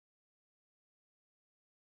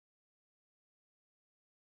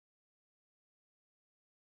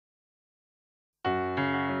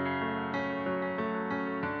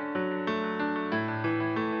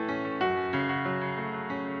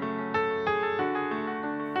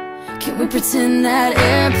Can we pretend that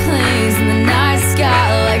airplanes in the night sky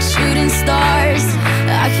like shooting stars?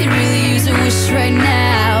 I could really use a wish right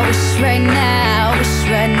now, wish right now, wish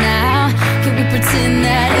right now. Can we pretend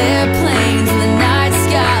that airplanes in the night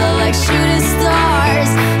sky like shooting stars?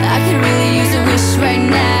 I could really use a wish right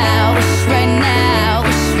now, wish right now,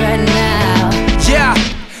 wish right now. Yeah,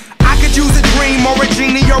 I could use a dream or a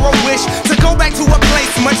genie or a wish to go back to a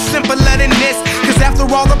place much simpler than this. Cause after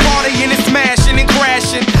all the partying and smashing and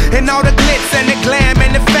crashing, and all the glitz and the glam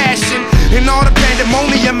and the fashion, and all the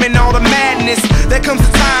pandemonium and all the madness, there comes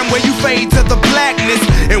a time where you fade to the blackness.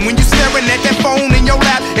 And when you staring at that phone in your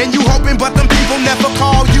lap, and you hoping but them people never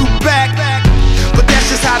call you back. But that's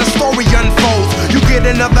just how the story unfolds. You get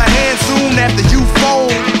another hand soon after you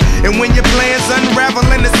fold. And when your plans unravel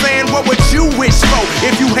in the sand, what would you wish for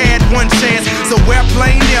if you had one chance? So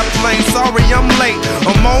airplane, sorry I'm late,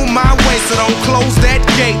 I'm on my way, so don't close that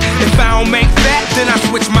gate. If I don't make that, then I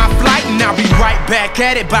switch my flight, and I'll be right back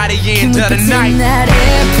at it by the end of the night. Can we pretend that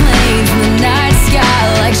airplanes in the night sky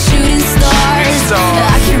like shooting stars?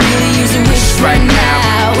 I can really use a wish right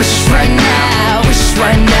now, wish right now, wish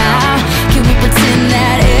right now. Can we pretend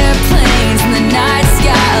that airplanes in the night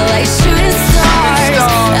sky like shooting stars?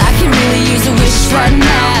 I can really use a wish right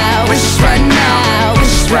now, wish right now,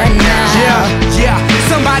 wish right now. Yeah,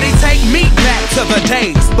 somebody take me back to the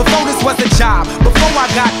days before this was a job, before I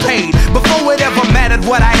got paid, before it ever mattered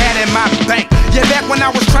what I had in my bank. Yeah, back when I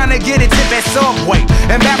was trying to get a tip at Subway,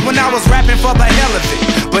 and back when I was rapping for the hell of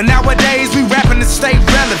it. But nowadays we rapping to stay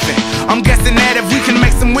relevant. I'm guessing that if we can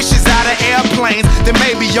make some wishes out of airplanes, then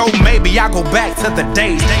maybe, oh maybe I'll go back to the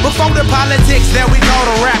days before the politics that we call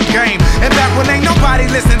the rap game. And back when ain't nobody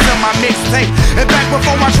listened to my mixtape. And back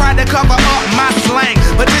before I tried to cover up my slang.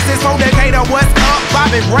 But this is for Decatur, what's up,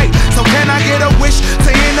 Bobby Ray? So can I get a wish to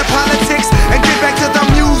end the politics and get back to the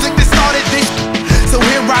music that started this? So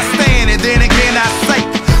here I stand, and then again I say,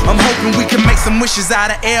 I'm hoping we can make some wishes out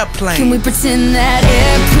of airplanes. Can we pretend that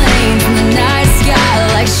airplanes in the night sky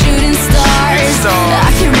like shooting stars? I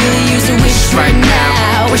can really use a wish right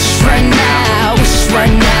now, wish right now,